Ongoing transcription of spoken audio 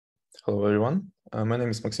Hello, everyone. My name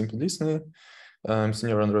is Maksym Pidlisnyi. I'm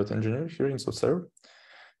senior Android engineer here in Theorem.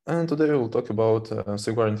 And today we'll talk about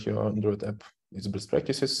safeguarding your Android app, its best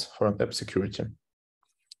practices for app security.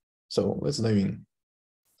 So let's dive in.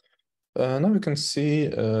 Now we can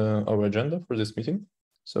see our agenda for this meeting.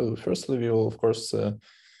 So firstly, we will, of course,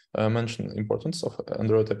 mention the importance of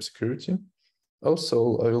Android app security.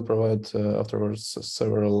 Also, I will provide afterwards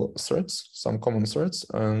several threats, some common threats,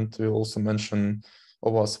 and we'll also mention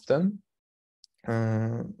OWASP 10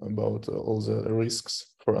 about all the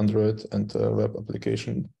risks for Android and web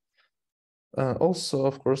application. Also,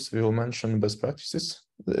 of course, we will mention best practices.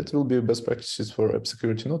 It will be best practices for app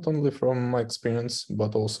security, not only from my experience,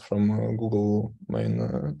 but also from Google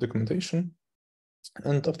main documentation.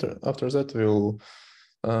 And after that, we'll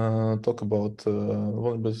talk about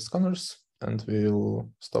vulnerability scanners, and we'll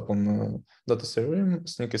stop on data Theorem,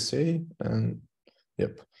 Snyk SCA, and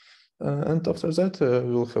yep. And after that,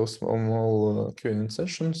 we'll have small Q&A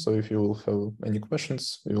session. So if you will have any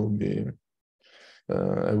questions, I will be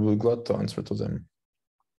glad to answer to them.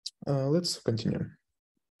 Let's continue.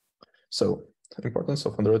 So, importance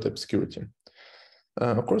of Android app security.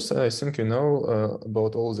 Of course, I think you know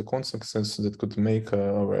about all the consequences that could make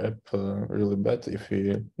our app really bad if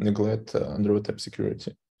we neglect Android app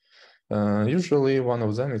security. Usually, one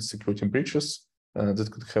of them is security breaches.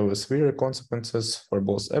 That could have severe consequences for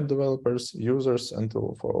both app developers, users, and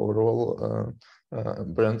for overall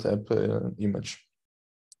brand app image.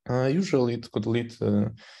 Usually, it could lead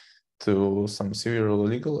to some severe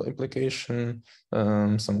legal implication,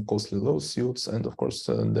 some costly lawsuits, and of course,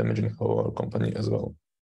 damaging our company as well.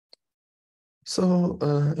 So,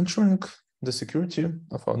 ensuring the security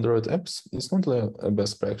of Android apps is not only a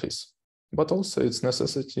best practice, but also it's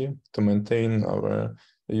necessity to maintain our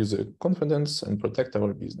user confidence and protect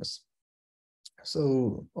our business.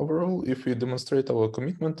 So overall, if we demonstrate our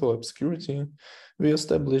commitment to app security, we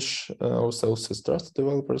establish ourselves as trusted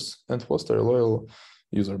developers and foster a loyal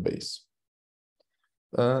user base.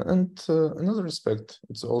 Another aspect,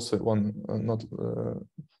 it's also one not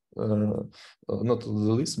the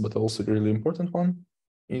least, but also a really important one.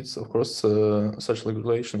 It's of course such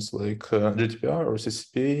regulations like GDPR or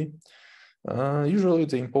CCPA. Usually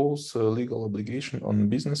they impose legal obligation on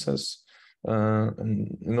businesses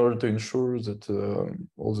in order to ensure that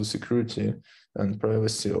all the security and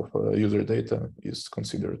privacy of user data is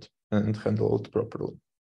considered and handled properly.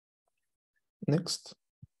 Next,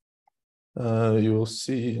 you will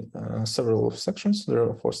see several sections. There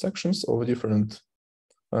are 4 sections of different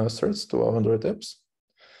threats to our Android apps.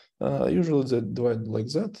 Usually they divide like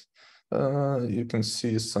that. You can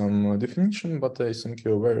see some definition, but I think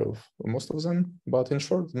you're aware of most of them. But in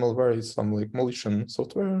short, malware is some like malicious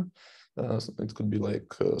software. It could be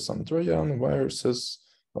like some Trojan viruses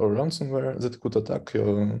or ransomware that could attack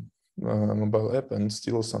your mobile app and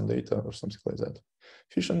steal some data or something like that.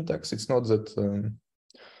 Phishing attacks, it's not that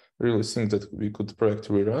really think that we could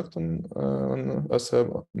proactively react on as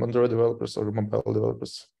Android developers or mobile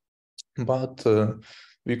developers, but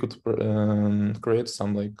we could create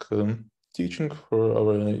some like teaching for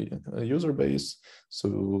our user base,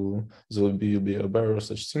 so they will be aware of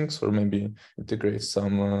such things, or maybe integrate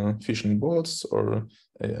some phishing bots or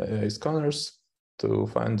AI scanners to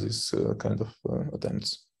find this kind of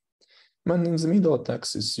attempts. Man in the middle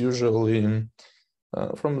attacks is usually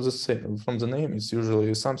from the name, it's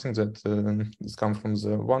usually something that is come from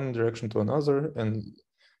the one direction to another, and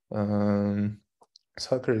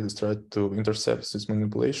hackers try to intercept this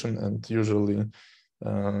manipulation, and usually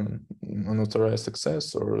unauthorized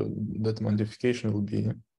access or data modification will be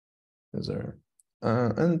there.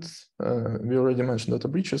 We already mentioned data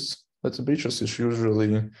breaches. Data breaches is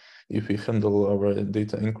usually if we handle our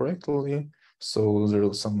data incorrectly. So there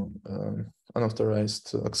is some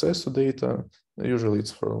unauthorized access to data. Usually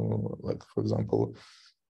it's for, like, for example,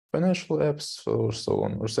 financial apps or so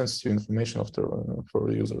on, or sensitive information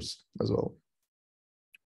for users as well.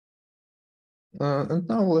 And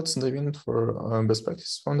now let's dive in for best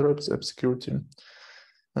practice for Android app security.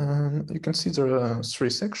 You can see there are 3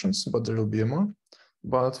 sections, but there will be more.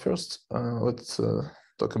 But first, let's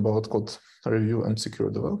talk about code review and secure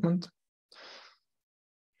development.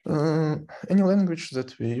 Any language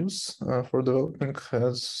that we use for developing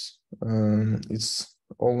has its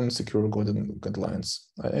own secure guidelines.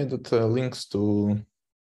 I added links to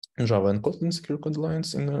Java and Kotlin secure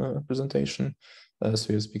guidelines in the presentation, as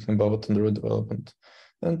we are speaking about Android development,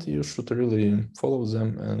 and you should really follow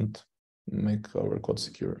them and make our code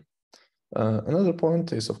secure. Another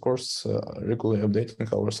point is, of course, regularly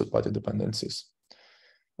updating our third-party dependencies.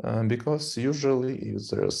 because usually if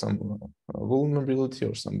there is some vulnerability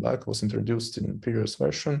or some bug was introduced in previous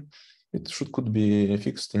version, it could be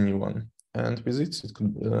fixed in new one. And with it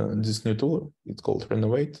could, this new tool, it's called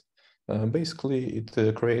Renovate. Basically,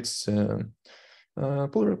 it creates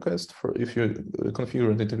pull request for, if you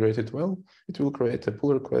configure and integrate it well, it will create a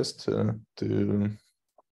pull request to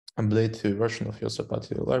update the version of your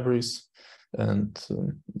third-party libraries, and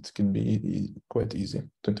it can be quite easy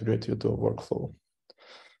to integrate into a workflow.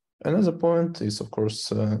 Another point is, of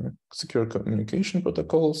course, secure communication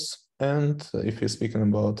protocols. And if you're speaking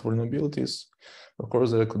about vulnerabilities, of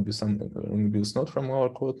course, there could be some vulnerabilities not from our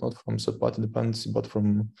code, not from third-party dependency, but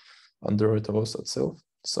from Android OS itself.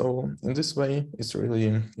 So in this way, it's really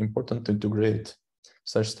important to integrate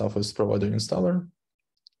such stuff as provider installer.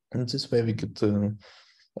 And this way we could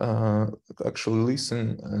actually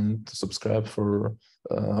listen and subscribe for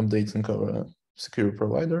updating our secure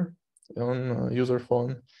provider on user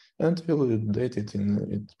phone, and we'll update it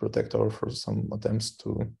it protector for some attempts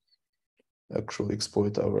to actually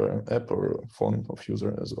exploit our app or phone of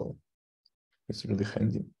user as well. It's really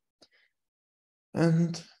handy.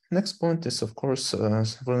 And next point is, of course,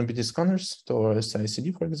 vulnerability scanners to our SCA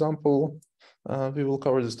CD, for example. We will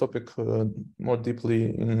cover this topic more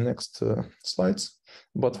deeply in the next slides.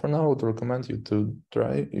 But for now, I would recommend you to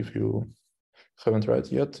try, if you haven't tried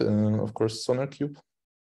yet, of course, SonarQube,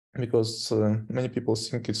 because many people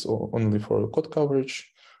think it's only for code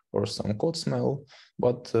coverage or some code smell.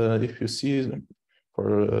 But if you see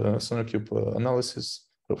for SonarQube analysis,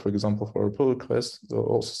 for example, for a pull request, there are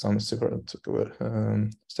also some separate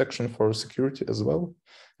section for security as well.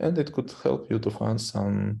 And it could help you to find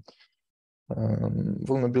some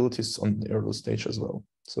vulnerabilities on the early stage as well.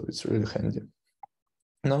 So it's really handy.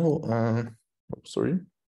 Now,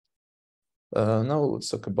 now let's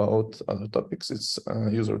talk about other topics. It's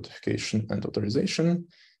user authentication and authorization.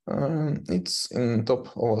 It's in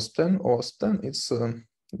top OS 10. OS 10, it's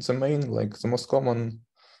the main, like the most common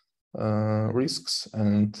risks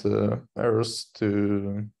and errors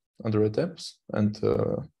to Android apps and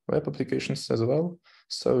web applications as well.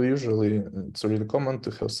 So usually it's really common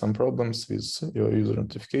to have some problems with your user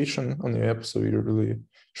authentication on your app. So you really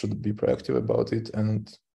should be proactive about it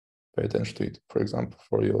and pay attention to it. For example,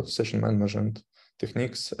 for your session management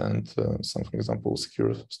techniques and some, for example,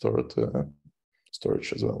 secure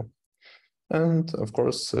storage as well. And of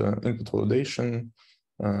course, input validation,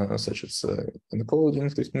 such as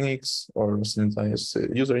encoding techniques or sometimes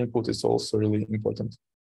user input is also really important.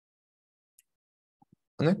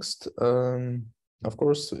 Next, of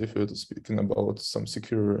course, if you're speaking about some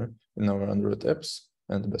secure in our Android apps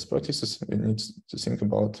and best practices, we need to think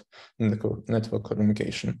about network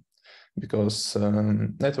communication, because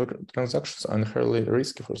network transactions are inherently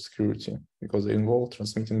risky for security because they involve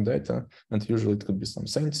transmitting data, and usually it could be some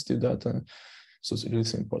sensitive data. So it's really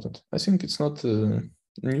important. I think it's not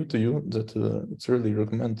new to you that it's really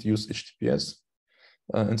recommend to use HTTPS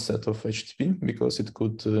instead of HTTP, because it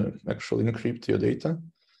could actually encrypt your data.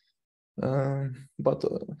 But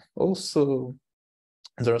also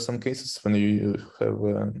there are some cases when you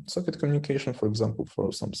have socket communication, for example,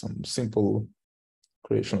 for some simple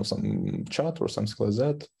creation of some chat or something like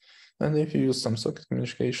that. And if you use some socket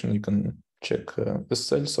communication, you can check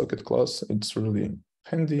SSL socket class. It's really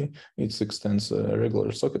handy. It extends a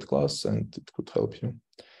regular socket class and it could help you.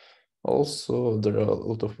 Also, there are a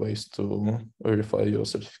lot of ways to verify your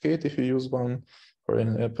certificate if you use one for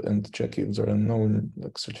an app, and check if there are known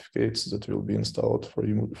certificates that will be installed for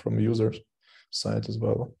you from the user side as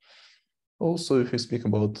well. Also, if we speak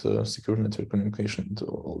about secure network communication,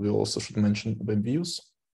 we also should mention web views,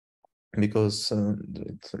 because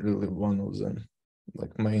it's really one of the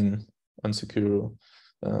main unsecure,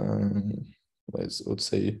 I would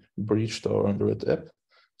say, breach to our Android app.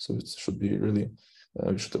 So it should be really,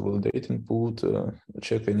 we should validate input,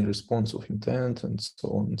 check any response of intent, and so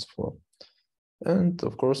on and so forth. And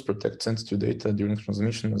of course, protect sensitive data during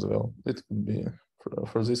transmission as well. It could be,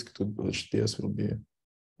 for this, HTTPS will be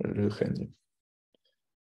really handy.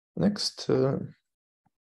 Next,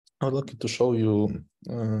 I'd like to show you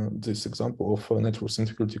this example of network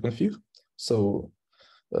security config. So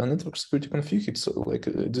network security config, it's like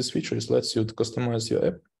this feature lets you to customize your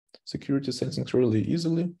app security settings really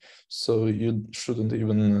easily. So you shouldn't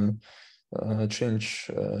even change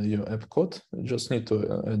your app code. You just need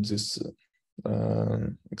to add this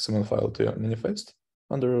XML file to your manifest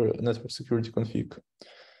under network security config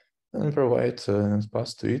and provide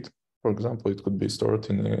path to it. For example, it could be stored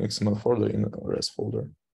in an XML folder in a res folder.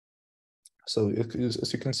 So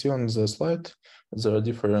as you can see on the slide, there are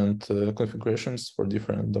different configurations for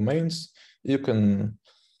different domains. You can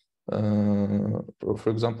For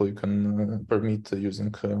example, you can permit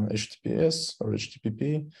using HTTPS or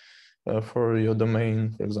HTTP for your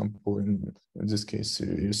domain. For example, in this case,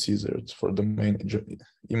 you see that for domain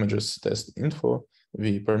images test info,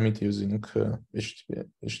 we permit using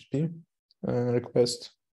HTTP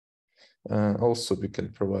request. Also, we can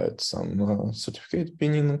provide some certificate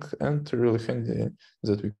pinning, and really handy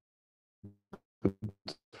that we could,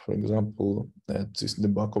 for example, add this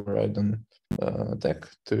debug override on tag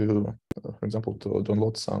to, for example, to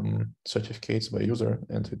download some certificates by user,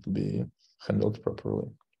 and it will be handled properly.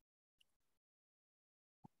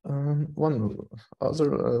 One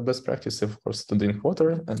other best practice, of course, to drink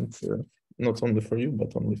water, and not only for you,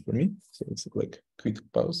 but only for me. So it's like a quick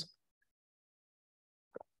pause.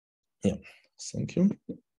 Yeah, thank you.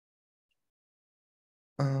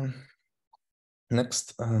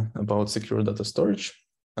 Next, about secure data storage.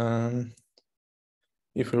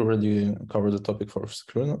 If we already covered the topic for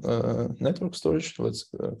secure network storage, let's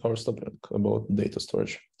cover the topic about data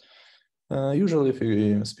storage. Usually, if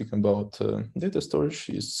we speak about data storage,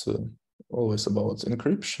 it's always about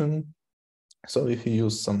encryption. So if you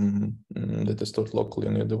use some data stored locally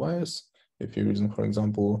on your device, if you're using, for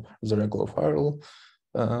example, the regular file,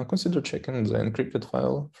 consider checking the encrypted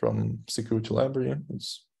file from security library.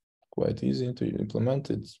 It's quite easy to implement.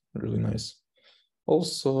 It's really nice.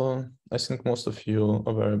 Also, I think most of you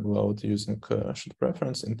are aware about using should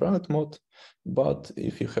preference in private mode, but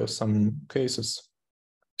if you have some cases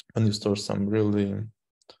and you store some really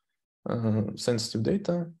sensitive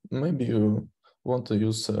data, maybe you want to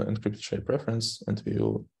use encrypted share preference, and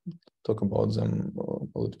we'll talk about them a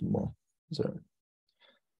little bit more there.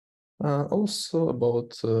 Also about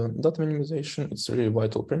data minimization, it's a really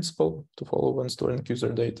vital principle to follow when storing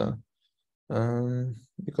user data,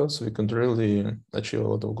 because we can really achieve a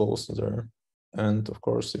lot of goals there. And of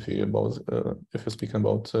course, if you're speaking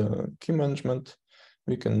about key management,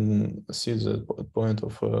 we can see the point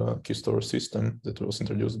of key store system that was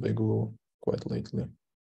introduced by Google quite lately.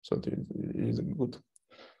 So it is good.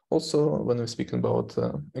 Also, when we're speaking about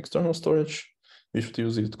external storage, we should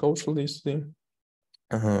use it cautiously.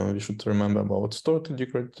 We should remember about stored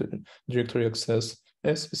directory access,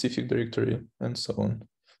 a specific directory, and so on.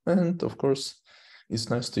 And of course, it's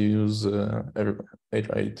nice to use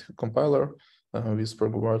A8 compiler with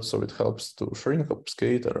ProgWord, so it helps to shrink,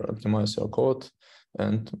 obfuscate, or optimize your code.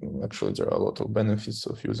 And actually, there are a lot of benefits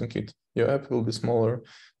of using it. Your app will be smaller.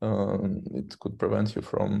 It could prevent you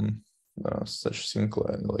from such thing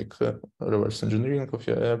like reverse engineering of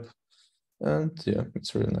your app. And yeah,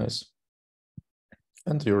 it's really nice.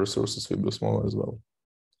 And your resources will be smaller as well.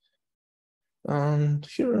 And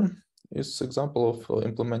here is an example of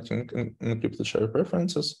implementing encrypted share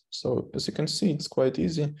preferences. So as you can see, it's quite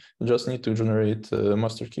easy. You just need to generate a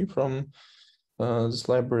master key from this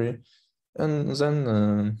library, and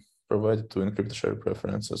then provide it to encrypted share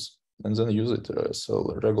preferences, and then use it as a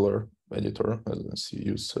regular editor as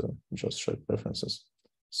you use just share preferences.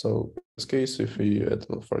 So in this case, if we add,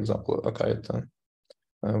 for example, a kite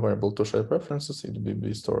variable to share preferences, it will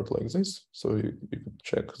be stored like this. So you could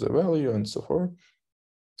check the value and so forth.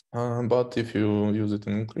 But if you use it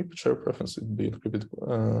in encrypted share preference, it will be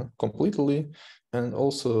encrypted completely. And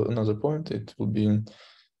also another point, it will be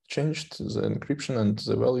changed, the encryption and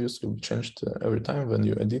the values will be changed every time when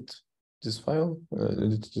you edit this file,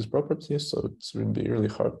 edit this property. So it will be really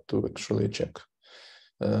hard to actually check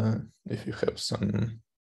if you have some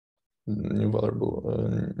new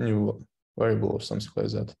variable or something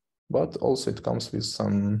like that. But also it comes with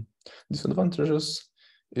some disadvantages.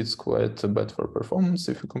 It's quite bad for performance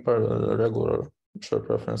if you compare regular share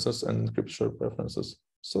preferences and encrypted share preferences.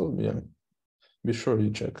 So yeah, be sure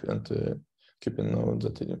you check and keep in mind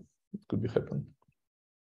that it could be happen.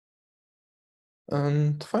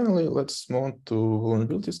 And finally, let's move on to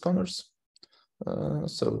vulnerability scanners.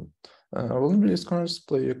 Vulnerability scanners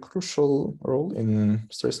play a crucial role in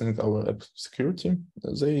strengthening our app security.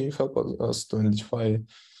 They help us to identify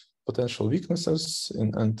potential weaknesses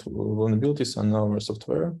and vulnerabilities in our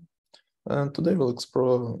software. And today we'll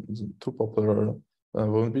explore two popular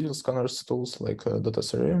vulnerability scanners tools like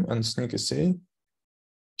Theorem and Snyk SCA.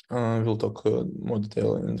 We'll talk more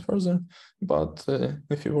detail in further, but in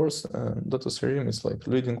a few words, Theorem is like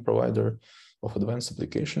leading provider of advanced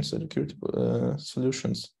application security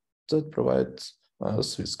solutions that provide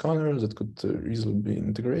us with scanners that could easily be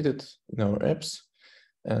integrated in our apps.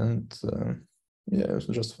 And yeah,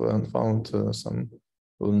 just found some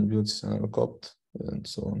vulnerabilities in our code and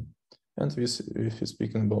so on. And if you're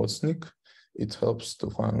speaking about Snyk, it helps to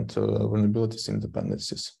find vulnerabilities in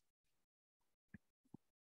dependencies.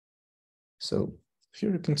 So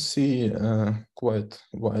here you can see quite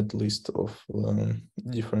a wide list of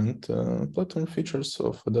different platform features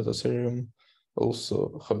of data Theorem,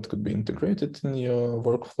 also how it could be integrated in your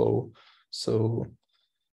workflow. So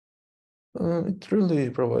it really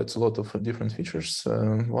provides a lot of different features.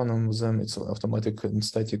 One of them is automatic and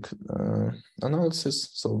static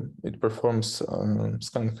analysis. So it performs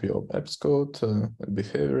scanning your app's code,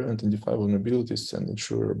 behavior, and identify vulnerabilities and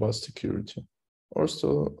ensure robust security.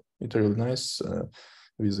 Also, it's really nice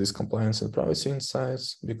with this compliance and privacy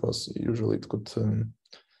insights, because usually it could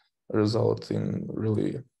result in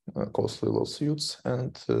really costly lawsuits,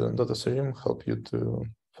 and data Theorem help you to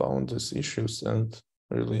find these issues and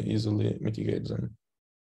really easily mitigate them.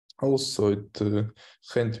 Also, it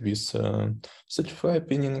hands with certified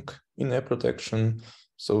pinning, in-app protection,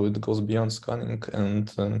 so it goes beyond scanning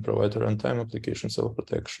and provide runtime application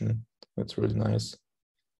self-protection. That's really nice.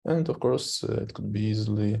 And of course, it could be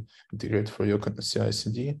easily integrated for your CI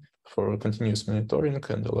CD for continuous monitoring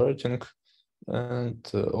and alerting. And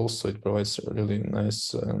also it provides really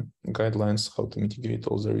nice guidelines how to mitigate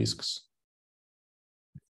all the risks.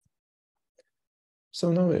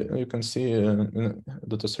 So now you can see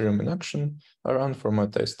data Theorem in action. I ran for my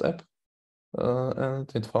test app, and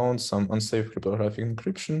it found some unsafe cryptographic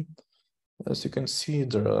encryption. As you can see,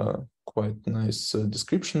 there are quite nice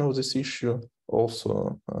description of this issue.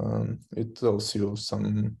 Also, it tells you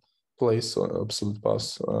some place or absolute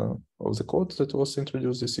path of the code that was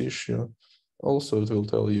introduced this issue. Also, it will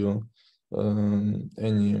tell you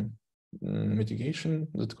any mitigation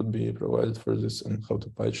that could be provided for this and how to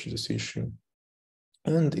patch this issue.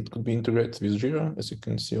 And it could be integrated with Jira, as you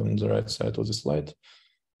can see on the right side of the slide.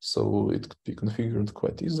 So it could be configured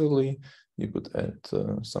quite easily. You could add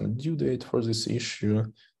some due date for this issue,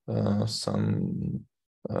 some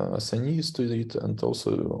assignees to it, and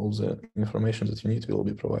also all the information that you need will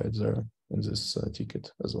be provided there in this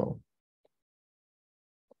ticket as well.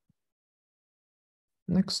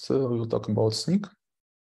 Next, we will talk about Snyk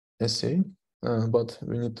SCA, but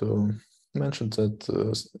we need to mention that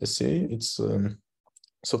SCA, it's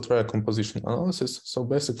software composition analysis. So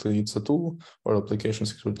basically it's a tool or application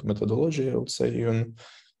security methodology, I would say, even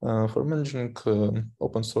for managing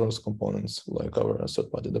open source components like our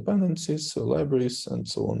third-party dependencies, libraries, and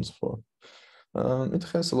so on and so forth. It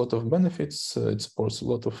has a lot of benefits. It supports a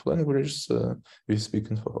lot of languages. We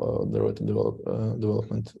speak of direct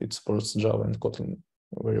development. It supports Java and Kotlin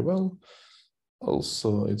very well.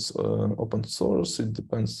 Also, it's open source. It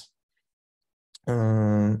depends.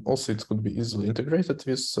 Also, it could be easily integrated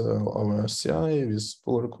with our CI, with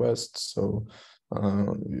pull requests. So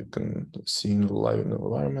you can see in the live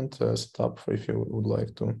environment setup if you would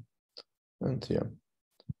like to. And yeah.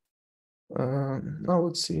 Now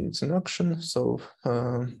let's see it's in action. So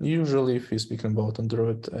usually if we're speaking about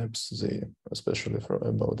Android apps, they, especially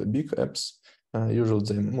about the big apps, usually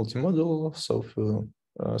they're multimodal. So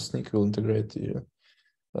Snyk will integrate you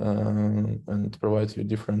and provide you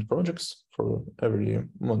different projects for every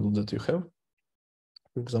model that you have.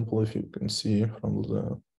 For example, if you can see from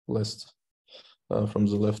the left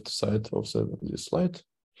side of this slide,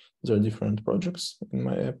 there are different projects in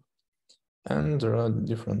my app, and there are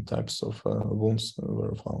different types of wounds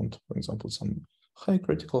were found. For example, some high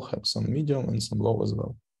critical, have some medium, and some low as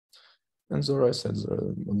well. And the right side, there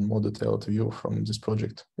are a more detailed view from this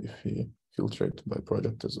project if we filter it by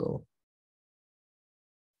project as well.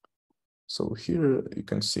 So here you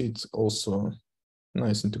can see it's also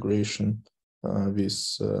nice integration with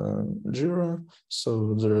Jira.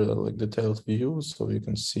 So there are like detailed views, so you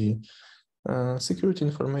can see security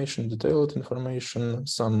information, detailed information,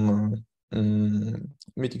 some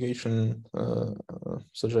mitigation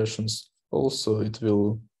suggestions. Also, it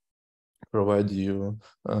will provide you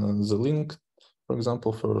the link, for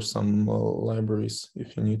example, for some libraries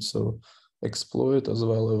if you need. So exploit as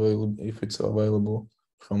well if it's available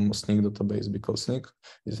from Snyk database, because Snyk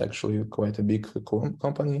is actually quite a big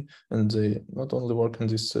company, and they not only work on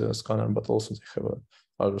this scanner, but also they have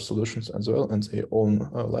other solutions as well, and they own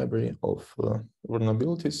a library of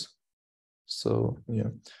vulnerabilities. So yeah,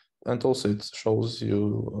 and also it shows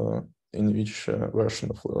you in which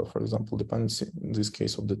version of, for example, dependency, in this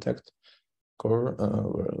case of detect core,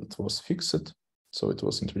 where it was fixed. So it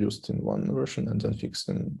was introduced in one version and then fixed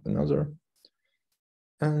in another.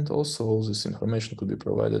 And also all this information could be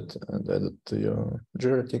provided and added to your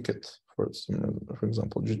Jira ticket for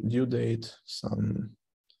example, due date, some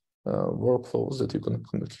workflows that you can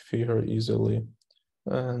configure easily,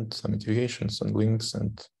 and some notifications and links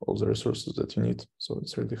and all the resources that you need. So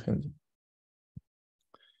it's really handy.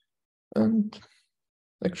 And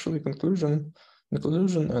actually, in conclusion,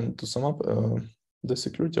 and to sum up, the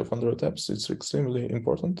security of Android apps is extremely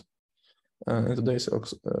important in today's,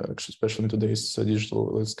 especially in today's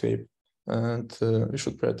digital landscape. And we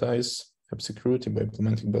should prioritize app security by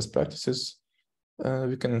implementing best practices.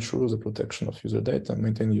 We can ensure the protection of user data,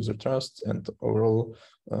 maintain user trust, and overall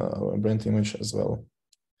our brand image as well.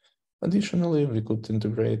 Additionally, we could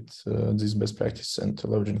integrate these best practices and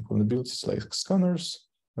leveraging vulnerabilities like scanners,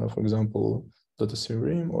 for example,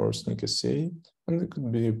 Theorem or Snyk SCA, and it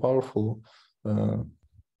could be powerful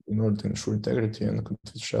in order to ensure integrity and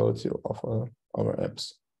confidentiality of our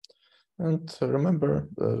apps. And remember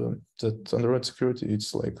that Android security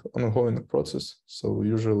is like an ongoing process. So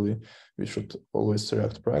usually we should always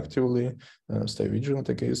react proactively, stay vigilant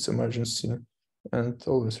against emergency, and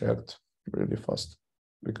always react really fast,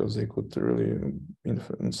 because they could really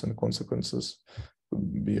influence and consequences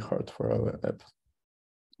could be hard for our app.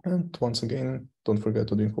 And once again, don't forget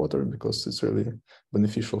to drink water, because it's really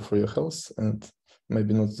beneficial for your health, and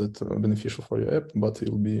maybe not that beneficial for your app, but it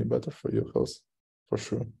will be better for your health for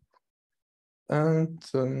sure. And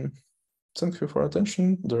thank you for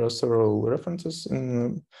attention. There are several references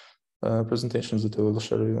in presentations that I will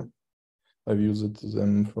share you. I've used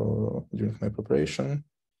them during my preparation.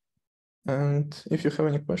 And if you have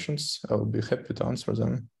any questions, I'll be happy to answer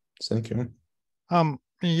them. Thank you.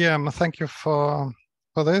 Yeah, thank you for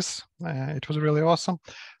this. It was really awesome.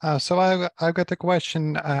 So I've got a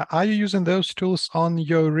question. Are you using those tools on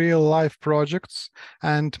your real life projects?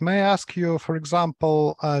 And may I ask you, for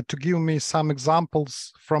example, to give me some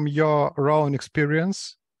examples from your own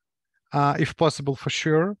experience, if possible, for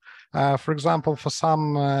sure. For example, for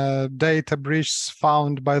some data breaches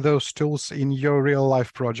found by those tools in your real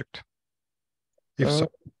life project, if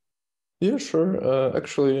so. Yeah, sure.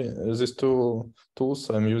 Actually, these two tools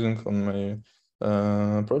I'm using on my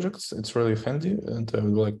projects, it's really handy, and I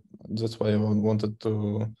would like, that's why I wanted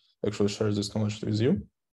to actually share this knowledge with you.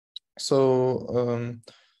 So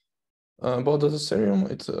about the Theorem,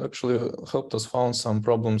 it actually helped us found some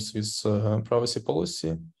problems with privacy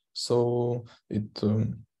policy. So it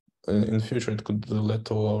in the future it could lead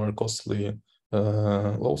to our costly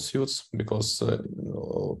lawsuits, because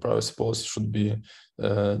privacy policy should be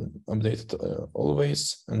updated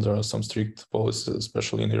always, and there are some strict policies,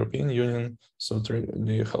 especially in the European Union, so it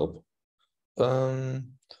really help. So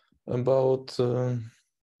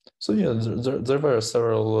yeah, there were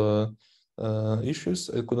several issues.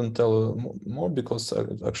 I couldn't tell more because I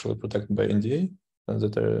actually protected by NDA.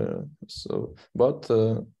 But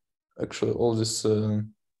actually all these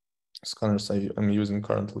scanners I'm using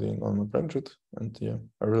currently on my project, and yeah,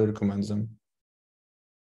 I really recommend them.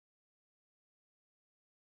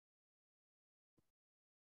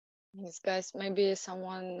 Yes, guys, maybe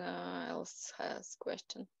someone else has a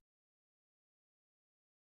question.